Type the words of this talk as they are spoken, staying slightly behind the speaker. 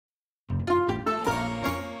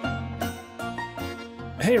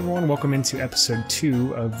Hey everyone, welcome into episode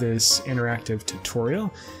 2 of this interactive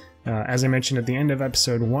tutorial. As I mentioned at the end of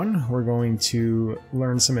episode 1, we're going to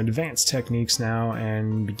learn some advanced techniques now,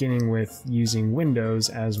 and beginning with using windows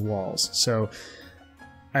as walls. So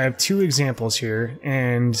I have 2 examples here,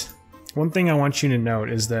 and one thing I want you to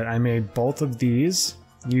note is that I made both of these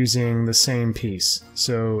using the same piece.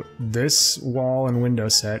 So this wall and window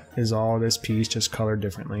set is all this piece, just colored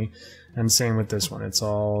differently. And same with this one. It's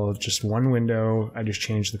all just one window. I just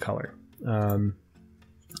changed the color.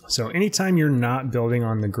 So anytime you're not building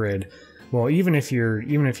on the grid, well, even if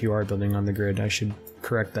you are building on the grid, I should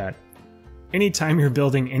correct that. Anytime you're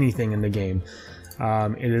building anything in the game,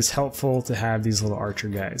 it is helpful to have these little archer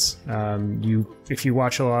guys. If you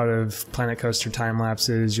watch a lot of Planet Coaster time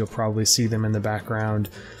lapses, you'll probably see them in the background,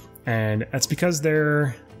 and that's because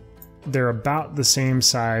they're about the same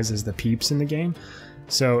size as the peeps in the game.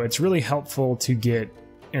 So it's really helpful to get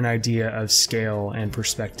an idea of scale and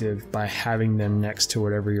perspective by having them next to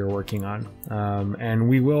whatever you're working on. And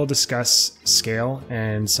we will discuss scale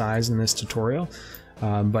and size in this tutorial.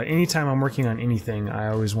 But anytime I'm working on anything, I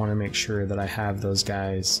always want to make sure that I have those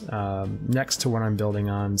guys next to what I'm building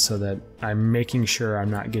on, so that I'm making sure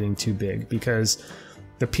I'm not getting too big, because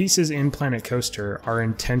the pieces in Planet Coaster are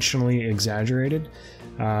intentionally exaggerated.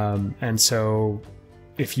 And so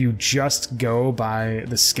if you just go by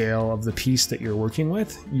the scale of the piece that you're working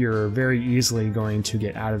with, you're very easily going to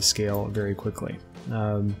get out of scale very quickly.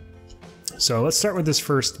 So let's start with this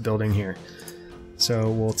first building here.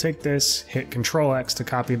 So we'll take this, hit Control X to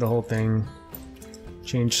copy the whole thing,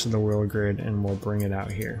 change to the world grid, and we'll bring it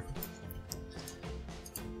out here.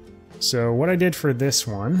 So what I did for this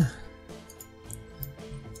one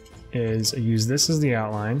is I use this as the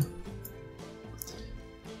outline.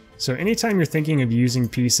 So anytime you're thinking of using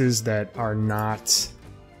pieces that are not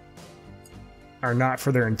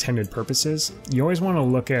for their intended purposes, you always want to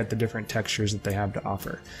look at the different textures that they have to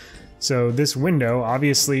offer. So this window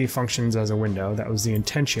obviously functions as a window. That was the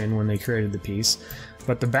intention when they created the piece.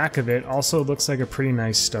 But the back of it also looks like a pretty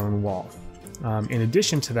nice stone wall. In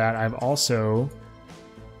addition to that, I've also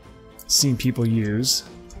seen people use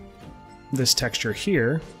this texture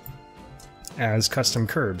here as custom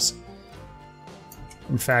curbs.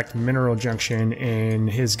 In fact, Mineral Junction in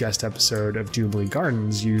his guest episode of Jubilee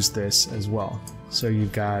Gardens used this as well. So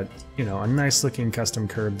you've got, a nice looking custom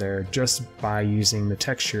curb there just by using the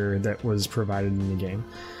texture that was provided in the game.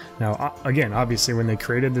 Now, again, obviously when they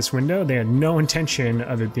created this window, they had no intention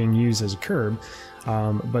of it being used as a curb,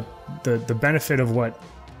 but the benefit of what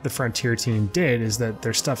the Frontier team did is that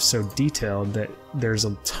their stuff's so detailed that there's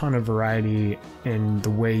a ton of variety in the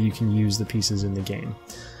way you can use the pieces in the game.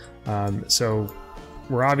 So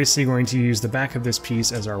we're obviously going to use the back of this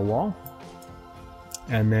piece as our wall,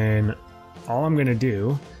 and then all I'm going to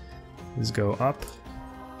do is go up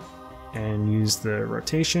and use the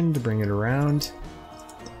rotation to bring it around,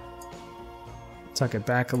 tuck it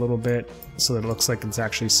back a little bit so that it looks like it's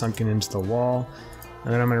actually sunken into the wall,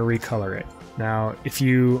 and then I'm going to recolor it. Now,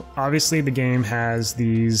 obviously the game has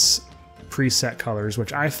these preset colors,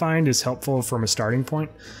 which I find is helpful from a starting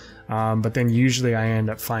point. But then usually I end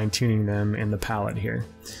up fine-tuning them in the palette here.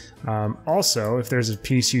 Also, if there's a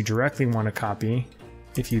piece you directly want to copy,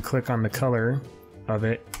 if you click on the color of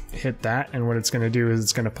it, hit that, and what it's going to do is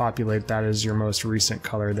it's going to populate that as your most recent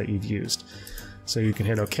color that you've used. So you can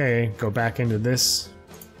hit OK, go back into this,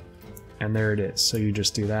 and there it is. So you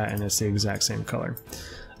just do that, and it's the exact same color.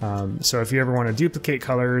 So if you ever want to duplicate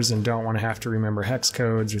colors and don't want to have to remember hex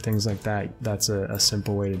codes or things like that, that's a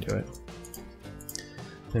simple way to do it.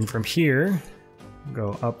 Then from here,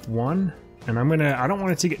 go up 1, and I don't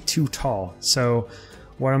want it to get too tall. So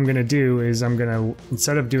what I'm gonna do is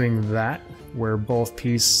instead of doing that, where both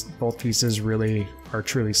pieces really are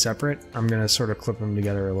truly separate, I'm gonna sort of clip them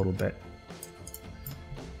together a little bit.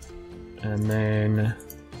 And then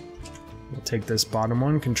we'll take this bottom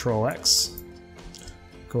one, Control X,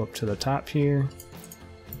 go up to the top here.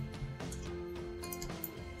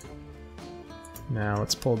 Now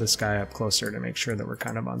let's pull this guy up closer to make sure that we're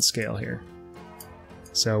kind of on scale here.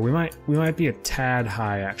 So we might be a tad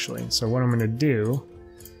high actually. So what I'm going to do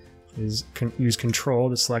is use Control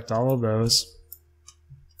to select all of those,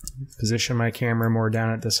 position my camera more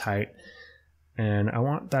down at this height, and I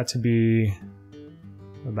want that to be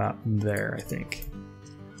about there, I think.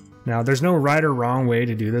 Now there's no right or wrong way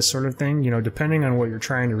to do this sort of thing. Depending on what you're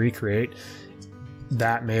trying to recreate,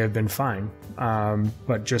 that may have been fine.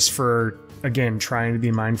 But just for, again, trying to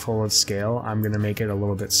be mindful of scale, I'm going to make it a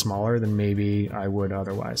little bit smaller than maybe I would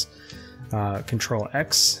otherwise. Control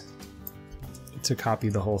X to copy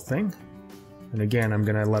the whole thing. And again, I'm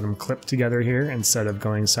going to let them clip together here instead of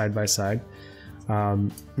going side by side.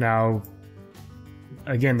 Now,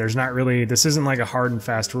 again, there's not really, this isn't like a hard and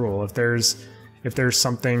fast rule. If there's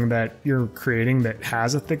something that you're creating that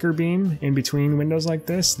has a thicker beam in between windows like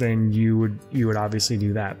this, then you would obviously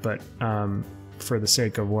do that. But for the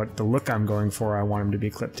sake of what the look I'm going for, I want them to be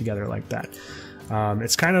clipped together like that.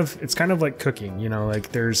 It's kind of like cooking, you know,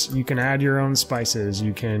 like you can add your own spices,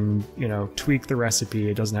 you can, you know, tweak the recipe.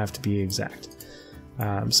 It doesn't have to be exact.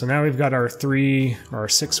 So now we've got our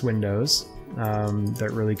 6 windows that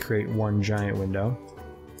really create one giant window.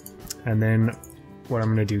 And then what I'm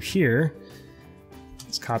going to do here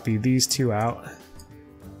is copy these 2 out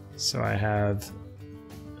so I have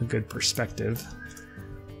a good perspective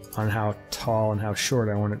on how tall and how short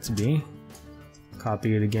I want it to be.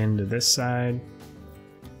 Copy it again to this side.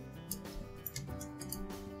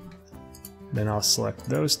 Then I'll select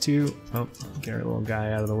those 2. Oh, get our little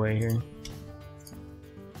guy out of the way here.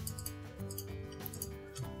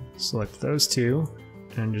 Select those 2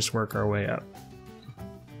 and just work our way up.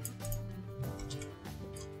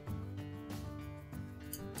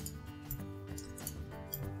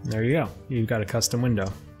 There you go. You've got a custom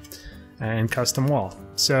window and custom wall.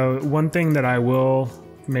 So one thing that I will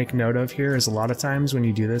make note of here is a lot of times when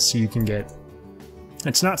you do this, you can get,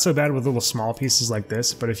 it's not so bad with little small pieces like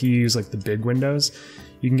this, but if you use like the big windows,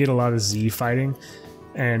 you can get a lot of Z fighting.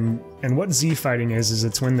 And what Z fighting is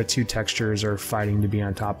it's when the 2 textures are fighting to be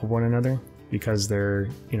on top of one another, because they're,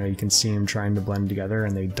 you know, you can see them trying to blend together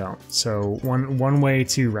and they don't. So one way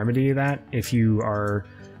to remedy that, if you are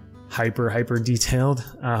hyper detailed,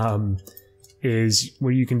 is what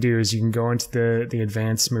you can do is you can go into the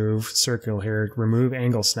advanced move circle here, remove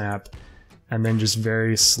angle snap, and then just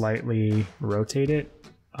very slightly rotate it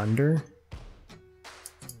under,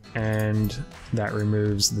 and that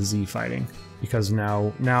removes the Z fighting, because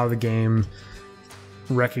now the game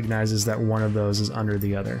recognizes that one of those is under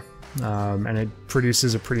the other, and it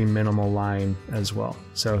produces a pretty minimal line as well.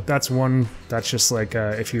 So that's just like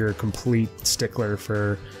if you're a complete stickler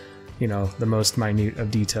for, you know, the most minute of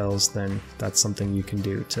details, then that's something you can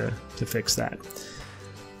do to fix that.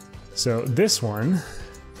 So this one,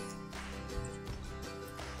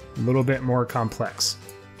 a little bit more complex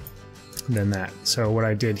than that. So what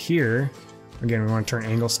I did here, again, we want to turn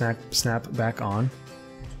angle snap back on,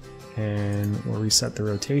 and we'll reset the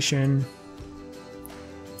rotation.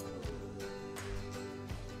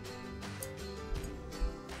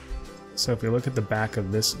 So if we look at the back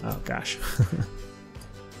of this, oh gosh.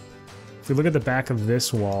 If we look at the back of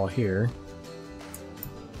this wall here,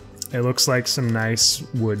 it looks like some nice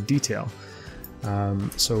wood detail.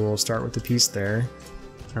 So we'll start with the piece there,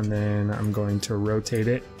 and then I'm going to rotate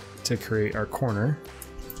it to create our corner.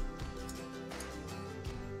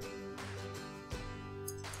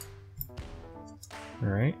 All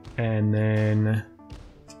right, and then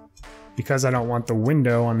because I don't want the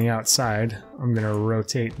window on the outside, I'm going to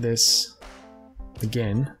rotate this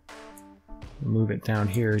again. Move it down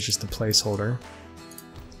here as just a placeholder.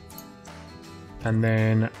 And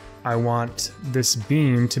then I want this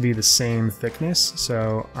beam to be the same thickness,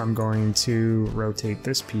 so I'm going to rotate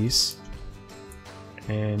this piece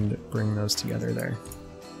and bring those together there.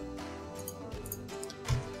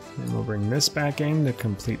 And we'll bring this back in to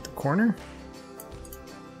complete the corner.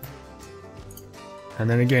 And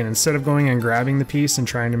then again, instead of going and grabbing the piece and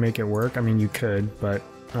trying to make it work, I mean, you could, but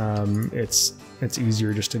it's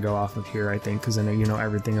easier just to go off of here, I think, because then, you know,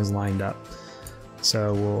 everything is lined up.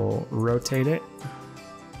 So we'll rotate it.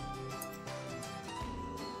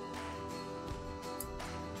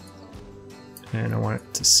 And I want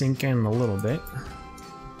it to sink in a little bit.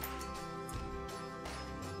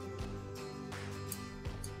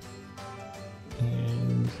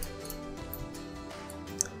 And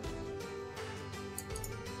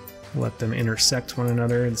let them intersect one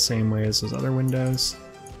another the same way as those other windows.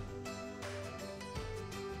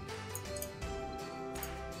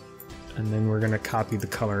 And then we're going to copy the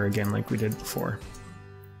color again like we did before.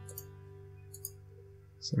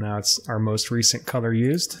 So now it's our most recent color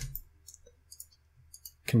used.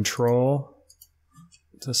 Control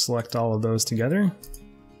to select all of those together.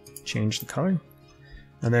 Change the color.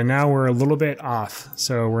 And then now we're a little bit off,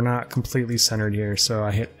 so we're not completely centered here. So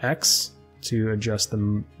I hit X to adjust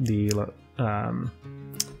the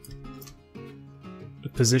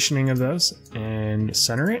positioning of those and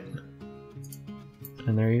center it.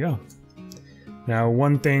 And there you go. Now,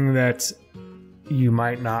 one thing that you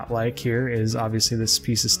might not like here is obviously this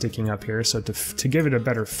piece is sticking up here. So to give it a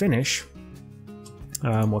better finish,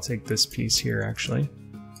 we'll take this piece here actually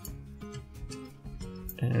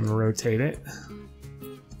and rotate it.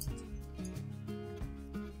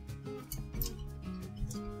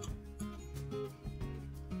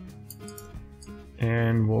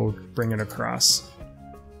 and we'll bring it across.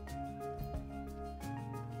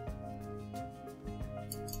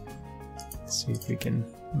 Let's see if we can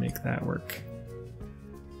make that work.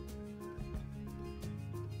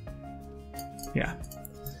 Yeah.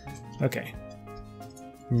 Okay.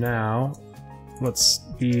 Now, let's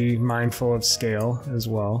be mindful of scale as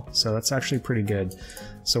well. So that's actually pretty good.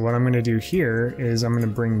 So what I'm going to do here is I'm going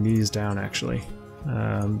to bring these down actually,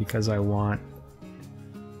 because I want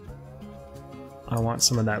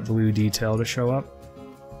some of that blue detail to show up,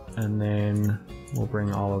 and then we'll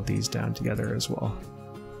bring all of these down together as well.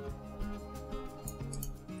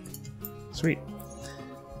 Sweet.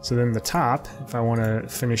 So then the top, if I want to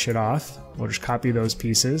finish it off, we'll just copy those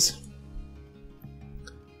pieces,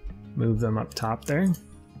 move them up top there,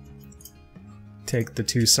 take the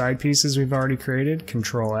two side pieces we've already created,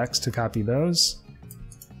 Control X to copy those,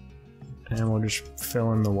 and we'll just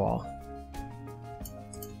fill in the wall.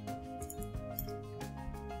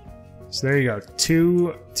 So there you go,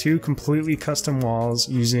 two completely custom walls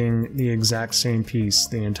using the exact same piece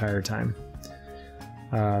the entire time.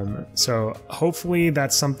 So hopefully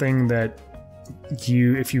that's something that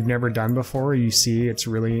if you've never done before, you see it's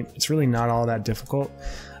really not all that difficult.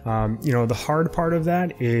 You know, the hard part of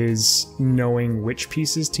that is knowing which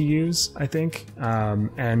pieces to use, I think.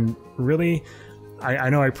 And really, I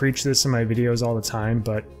know I preach this in my videos all the time,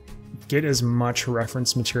 but get as much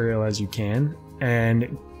reference material as you can,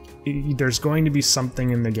 and there's going to be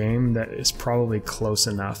something in the game that is probably close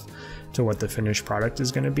enough to what the finished product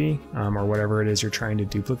is going to be, or whatever it is you're trying to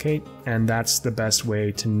duplicate, and that's the best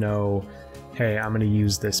way to know, hey, I'm going to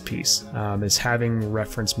use this piece, is having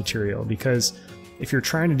reference material. Because if you're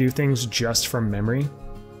trying to do things just from memory,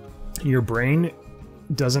 your brain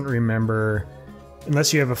doesn't remember,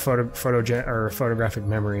 unless you have a photographic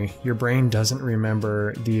memory, your brain doesn't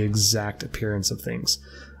remember the exact appearance of things.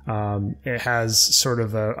 It has sort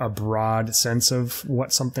of a broad sense of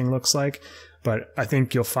what something looks like, but I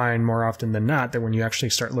think you'll find more often than not that when you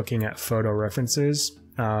actually start looking at photo references,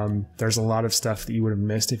 there's a lot of stuff that you would have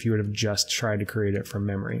missed if you would have just tried to create it from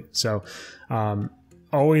memory. So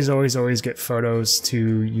always get photos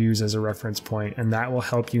to use as a reference point, and that will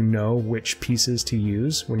help you know which pieces to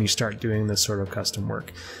use when you start doing this sort of custom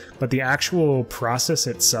work. But the actual process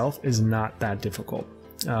itself is not that difficult.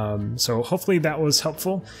 So hopefully that was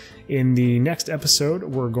helpful. In the next episode,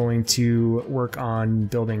 we're going to work on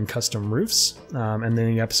building custom roofs, and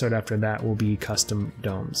then the episode after that will be custom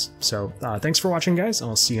domes. So thanks for watching, guys, and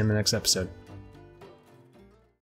I'll see you in the next episode.